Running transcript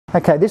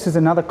Okay, this is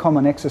another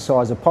common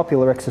exercise, a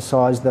popular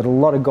exercise that a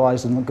lot of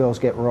guys and girls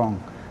get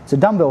wrong. It's a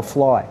dumbbell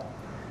fly.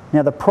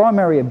 Now, the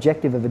primary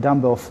objective of a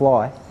dumbbell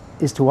fly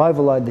is to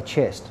overload the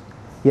chest.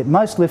 Yet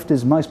most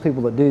lifters, most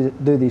people that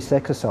do this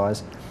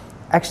exercise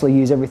actually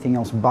use everything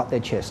else but their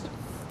chest.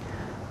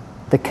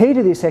 The key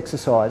to this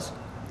exercise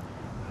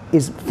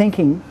is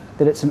thinking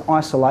that it's an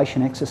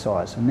isolation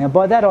exercise. And now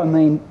by that I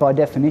mean, by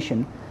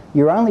definition,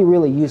 you're only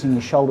really using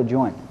your shoulder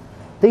joint.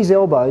 These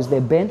elbows,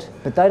 they're bent,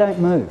 but they don't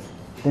move.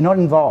 They're not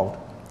involved.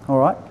 All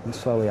right, and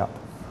slowly up.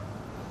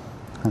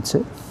 That's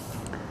it.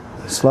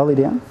 Slowly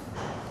down.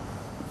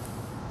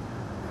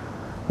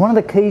 One of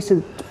the keys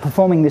to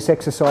performing this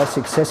exercise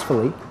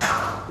successfully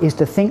is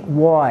to think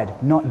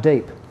wide, not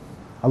deep.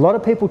 A lot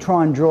of people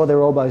try and draw their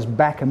elbows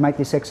back and make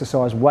this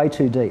exercise way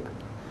too deep.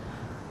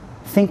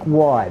 Think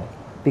wide,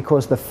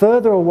 because the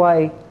further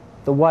away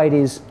the weight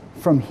is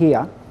from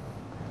here,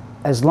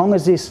 as long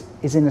as this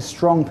is in a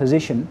strong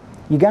position,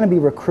 you're going to be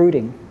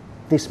recruiting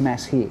this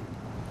mass here.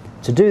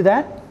 To do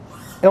that,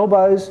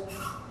 elbows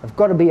have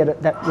got to be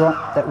at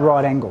that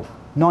right angle,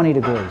 90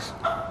 degrees.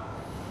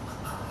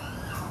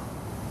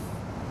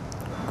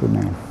 Good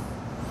man.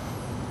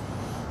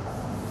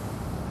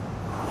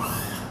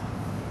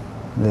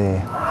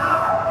 There.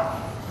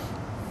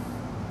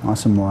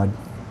 Nice and wide.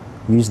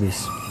 Use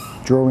this.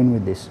 Draw in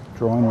with this.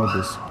 Draw in with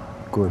this.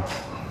 Good.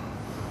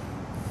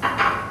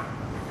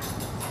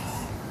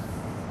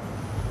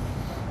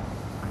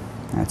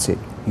 That's it.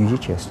 Use your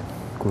chest.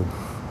 Good.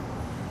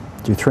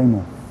 Do 3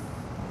 more.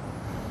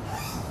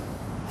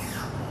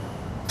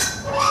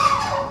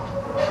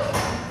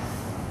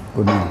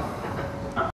 Good man.